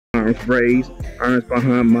arms raised, arms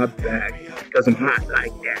behind my back, because I'm hot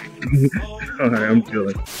like that. Alright, I'm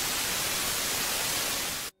chilling.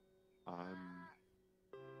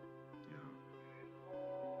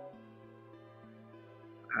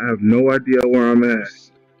 I have no idea where I'm at.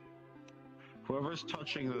 Whoever's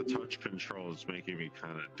touching the touch control is making me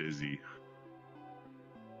kind of dizzy.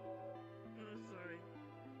 Sorry.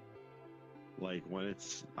 Like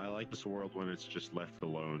I like this world when it's just left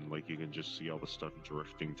alone. Like you can just see all the stuff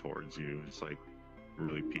drifting towards you. It's like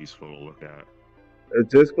really peaceful to look at. Is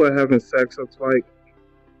this what having sex looks like?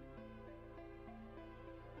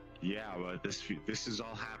 Yeah, but this is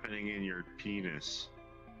all happening in your penis.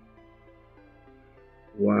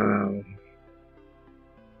 Wow.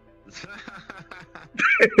 That's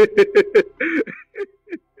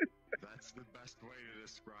the best way to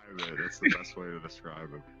describe it. That's the best way to describe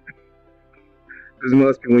it. This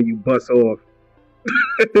must be when you bust off.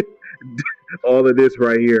 All of this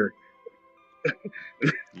right here.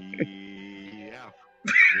 Yeah.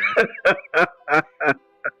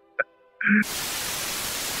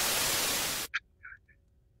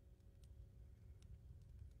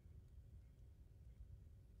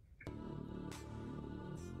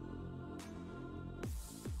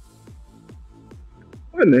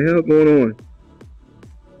 What in the hell going on?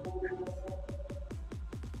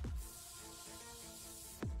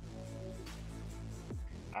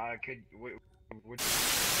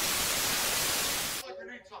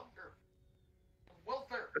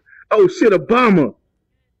 Oh shit, Obama!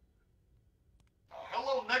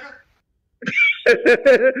 Hello, nigga.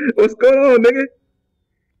 What's going on, nigga?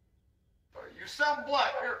 You sound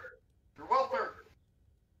black. Here, your welfare.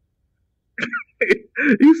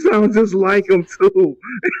 You sound just like him too.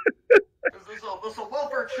 This is a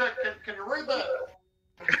welfare check. Can you read that?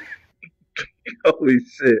 Holy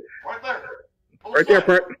shit! Right there. Right there,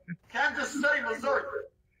 Bert. Kansas City, Missouri.